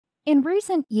In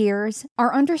recent years,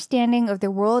 our understanding of the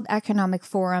World Economic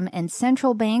Forum and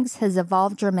central banks has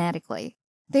evolved dramatically.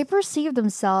 They perceive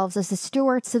themselves as the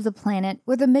stewards of the planet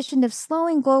with a mission of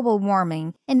slowing global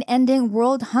warming and ending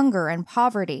world hunger and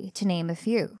poverty, to name a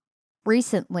few.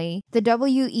 Recently, the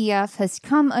WEF has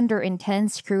come under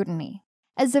intense scrutiny.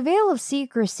 As the veil of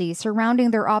secrecy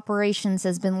surrounding their operations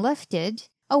has been lifted,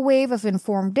 a wave of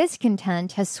informed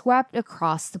discontent has swept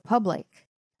across the public.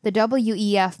 The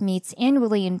WEF meets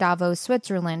annually in Davos,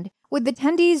 Switzerland, with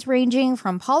attendees ranging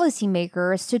from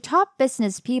policymakers to top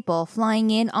business people flying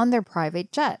in on their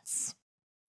private jets.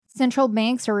 Central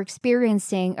banks are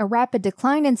experiencing a rapid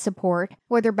decline in support,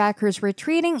 with their backers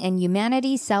retreating and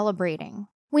humanity celebrating.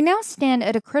 We now stand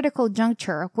at a critical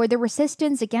juncture where the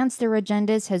resistance against their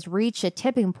agendas has reached a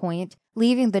tipping point,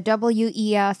 leaving the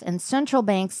WEF and central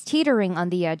banks teetering on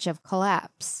the edge of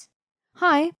collapse.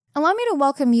 Hi, allow me to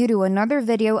welcome you to another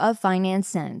video of Finance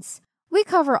Sense. We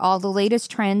cover all the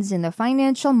latest trends in the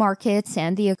financial markets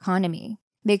and the economy.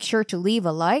 Make sure to leave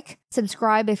a like,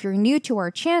 subscribe if you're new to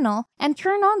our channel, and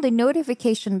turn on the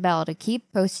notification bell to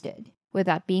keep posted. With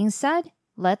that being said,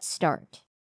 let's start.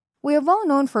 We have all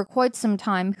known for quite some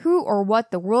time who or what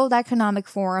the World Economic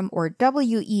Forum or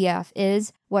WEF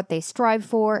is, what they strive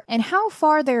for, and how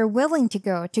far they are willing to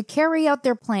go to carry out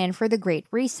their plan for the Great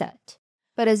Reset.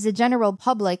 But as the general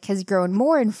public has grown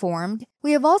more informed,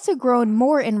 we have also grown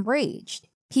more enraged.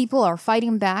 People are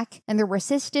fighting back, and the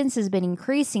resistance has been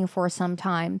increasing for some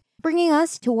time, bringing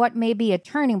us to what may be a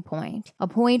turning point, a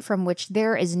point from which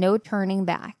there is no turning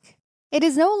back. It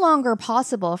is no longer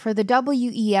possible for the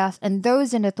WEF and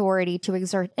those in authority to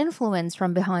exert influence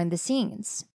from behind the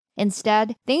scenes.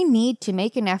 Instead, they need to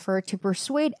make an effort to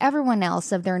persuade everyone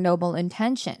else of their noble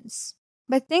intentions.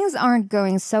 But things aren't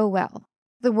going so well.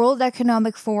 The World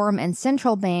Economic Forum and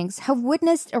central banks have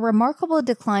witnessed a remarkable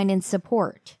decline in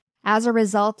support. As a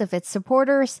result of its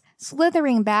supporters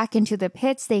slithering back into the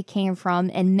pits they came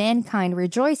from and mankind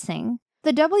rejoicing,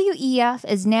 the WEF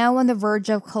is now on the verge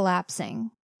of collapsing.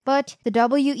 But the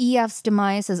WEF's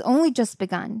demise has only just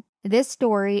begun. This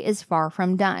story is far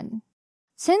from done.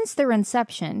 Since their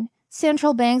inception,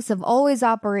 central banks have always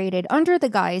operated under the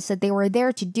guise that they were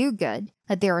there to do good,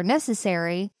 that they are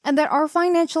necessary, and that our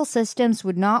financial systems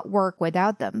would not work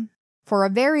without them. For a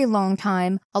very long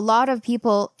time, a lot of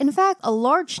people, in fact a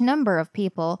large number of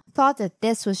people, thought that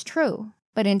this was true.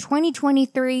 But in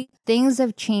 2023, things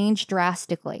have changed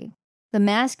drastically. The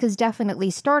mask has definitely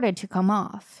started to come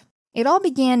off. It all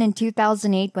began in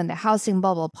 2008 when the housing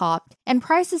bubble popped and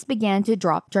prices began to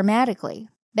drop dramatically.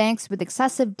 Banks with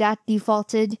excessive debt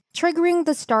defaulted, triggering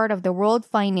the start of the world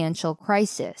financial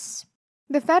crisis.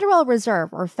 The Federal Reserve,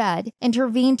 or Fed,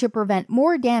 intervened to prevent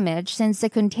more damage since the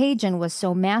contagion was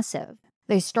so massive.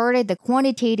 They started the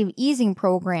quantitative easing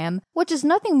program, which is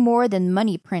nothing more than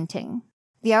money printing.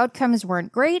 The outcomes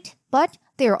weren't great, but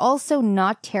they are also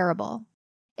not terrible.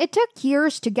 It took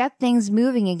years to get things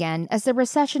moving again as the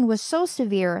recession was so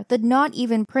severe that not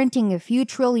even printing a few $1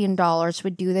 trillion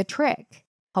would do the trick.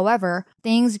 However,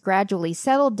 things gradually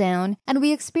settled down and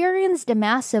we experienced a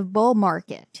massive bull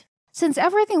market. Since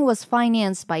everything was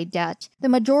financed by debt, the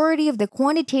majority of the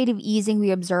quantitative easing we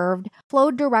observed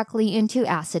flowed directly into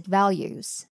asset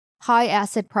values. High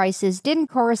asset prices didn't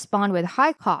correspond with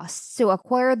high costs to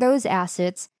acquire those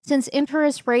assets since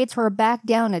interest rates were back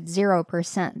down at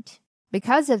 0%.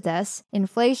 Because of this,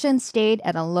 inflation stayed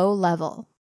at a low level.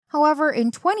 However,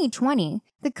 in 2020,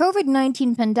 the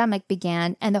COVID-19 pandemic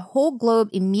began and the whole globe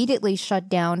immediately shut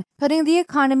down, putting the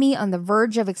economy on the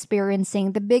verge of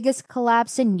experiencing the biggest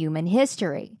collapse in human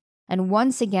history. And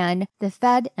once again, the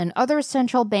Fed and other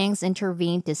central banks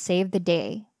intervened to save the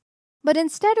day. But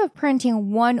instead of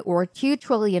printing $1 or $2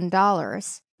 trillion,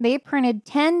 they printed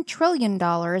 $10 trillion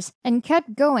and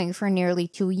kept going for nearly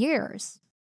 2 years.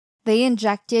 They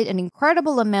injected an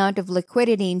incredible amount of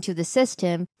liquidity into the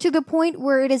system to the point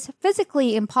where it is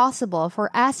physically impossible for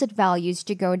asset values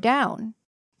to go down.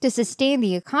 To sustain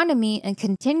the economy and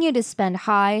continue to spend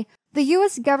high, the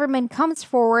US government comes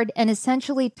forward and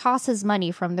essentially tosses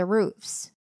money from the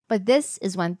roofs. But this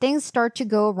is when things start to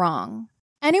go wrong.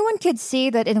 Anyone could see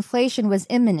that inflation was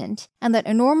imminent and that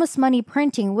enormous money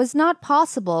printing was not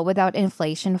possible without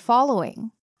inflation following.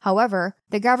 However,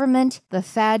 the government, the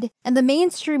Fed, and the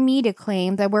mainstream media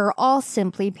claim that we're all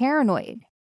simply paranoid.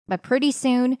 But pretty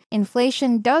soon,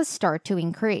 inflation does start to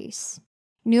increase.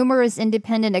 Numerous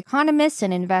independent economists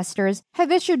and investors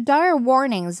have issued dire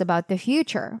warnings about the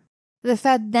future. The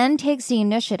Fed then takes the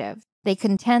initiative. They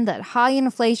contend that high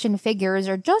inflation figures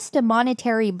are just a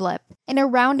monetary blip and a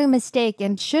rounding mistake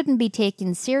and shouldn't be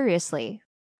taken seriously.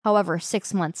 However,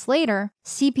 6 months later,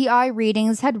 CPI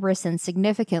readings had risen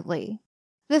significantly.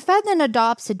 The Fed then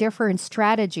adopts a different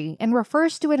strategy and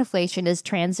refers to inflation as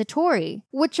transitory,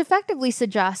 which effectively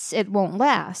suggests it won't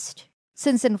last.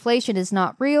 Since inflation is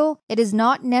not real, it is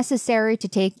not necessary to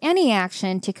take any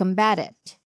action to combat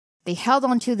it. They held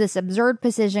on to this absurd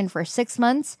position for 6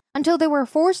 months until they were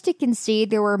forced to concede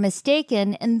they were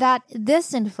mistaken and that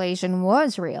this inflation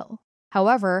was real.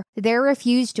 However, they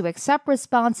refused to accept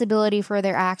responsibility for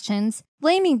their actions,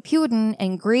 blaming Putin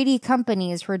and greedy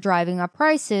companies for driving up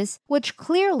prices, which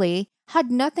clearly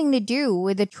had nothing to do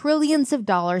with the trillions of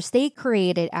dollars they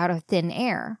created out of thin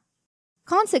air.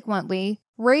 Consequently,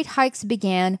 rate hikes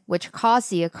began, which caused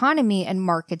the economy and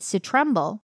markets to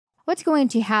tremble. What's going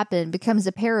to happen becomes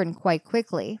apparent quite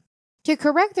quickly. To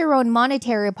correct their own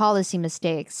monetary policy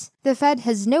mistakes, the Fed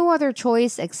has no other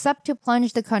choice except to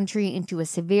plunge the country into a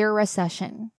severe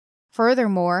recession.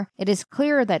 Furthermore, it is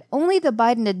clear that only the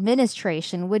Biden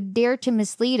administration would dare to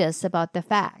mislead us about the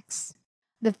facts.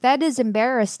 The Fed has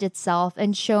embarrassed itself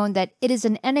and shown that it is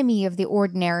an enemy of the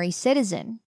ordinary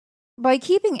citizen. By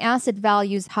keeping asset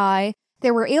values high,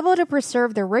 they were able to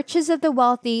preserve the riches of the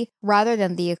wealthy rather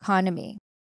than the economy.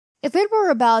 If it were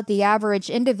about the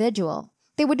average individual,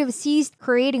 they would have ceased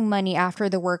creating money after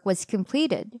the work was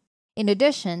completed. In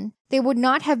addition, they would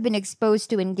not have been exposed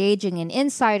to engaging in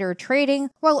insider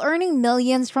trading while earning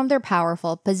millions from their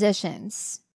powerful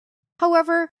positions.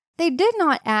 However, they did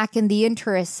not act in the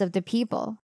interests of the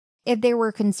people. If they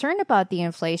were concerned about the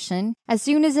inflation, as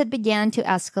soon as it began to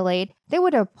escalate, they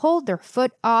would have pulled their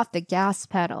foot off the gas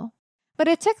pedal. But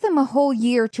it took them a whole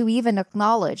year to even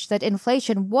acknowledge that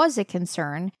inflation was a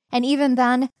concern, and even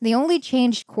then, they only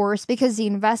changed course because the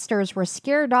investors were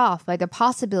scared off by the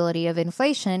possibility of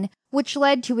inflation, which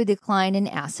led to a decline in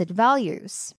asset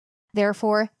values.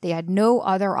 Therefore, they had no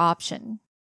other option.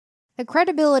 The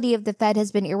credibility of the Fed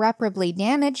has been irreparably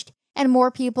damaged, and more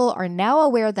people are now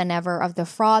aware than ever of the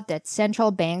fraud that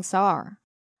central banks are.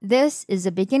 This is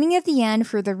the beginning of the end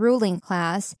for the ruling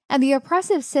class and the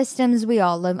oppressive systems we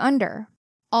all live under.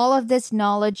 All of this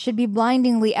knowledge should be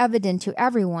blindingly evident to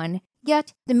everyone,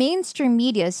 yet the mainstream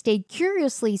media stayed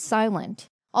curiously silent,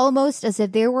 almost as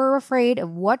if they were afraid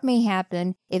of what may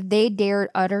happen if they dared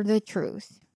utter the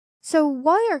truth. So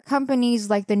why are companies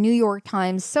like the New York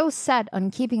Times so set on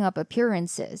keeping up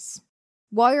appearances?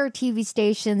 Why are TV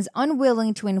stations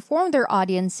unwilling to inform their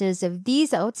audiences of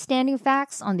these outstanding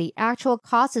facts on the actual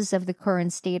causes of the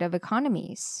current state of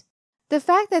economies? The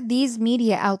fact that these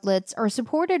media outlets are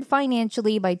supported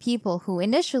financially by people who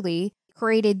initially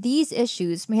created these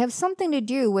issues may have something to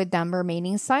do with them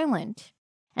remaining silent.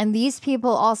 And these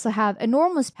people also have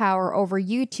enormous power over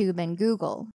YouTube and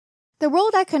Google. The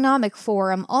World Economic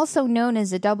Forum, also known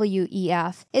as the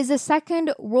WEF, is the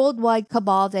second worldwide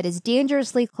cabal that is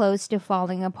dangerously close to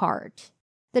falling apart.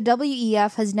 The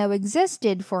WEF has now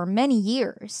existed for many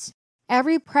years.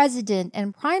 Every president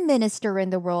and prime minister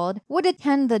in the world would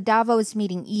attend the Davos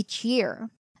meeting each year.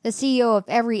 The CEO of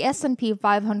every S&P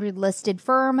 500 listed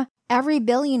firm, every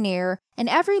billionaire, and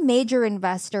every major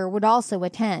investor would also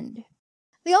attend.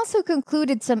 They also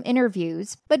concluded some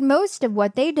interviews, but most of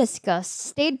what they discussed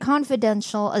stayed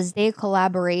confidential as they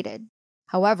collaborated.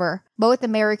 However, both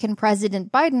American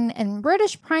President Biden and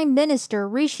British Prime Minister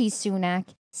Rishi Sunak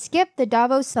skipped the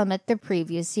Davos summit the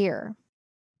previous year.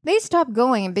 They stopped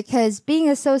going because being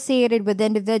associated with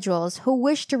individuals who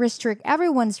wish to restrict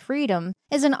everyone's freedom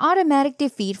is an automatic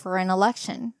defeat for an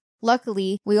election.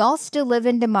 Luckily, we all still live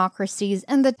in democracies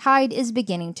and the tide is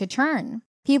beginning to turn.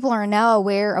 People are now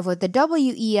aware of what the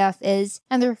WEF is,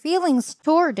 and their feelings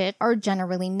toward it are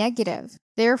generally negative.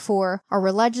 Therefore,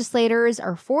 our legislators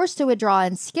are forced to withdraw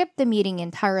and skip the meeting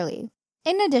entirely.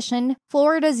 In addition,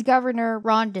 Florida's Governor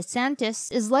Ron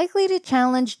DeSantis is likely to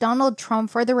challenge Donald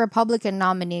Trump for the Republican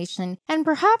nomination and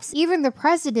perhaps even the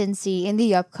presidency in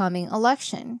the upcoming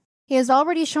election. He has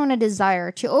already shown a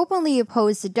desire to openly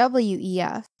oppose the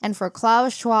WEF, and for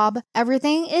Klaus Schwab,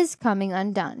 everything is coming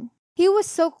undone. He was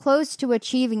so close to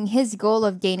achieving his goal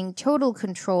of gaining total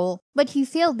control, but he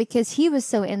failed because he was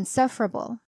so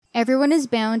insufferable. Everyone is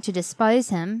bound to despise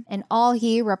him and all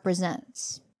he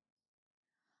represents.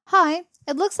 Hi,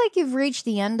 it looks like you've reached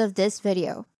the end of this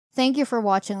video. Thank you for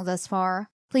watching thus far.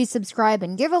 Please subscribe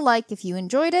and give a like if you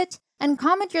enjoyed it, and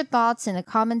comment your thoughts in the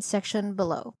comment section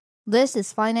below. This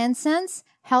is Finance Sense,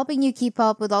 helping you keep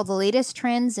up with all the latest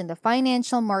trends in the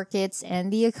financial markets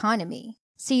and the economy.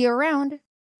 See you around!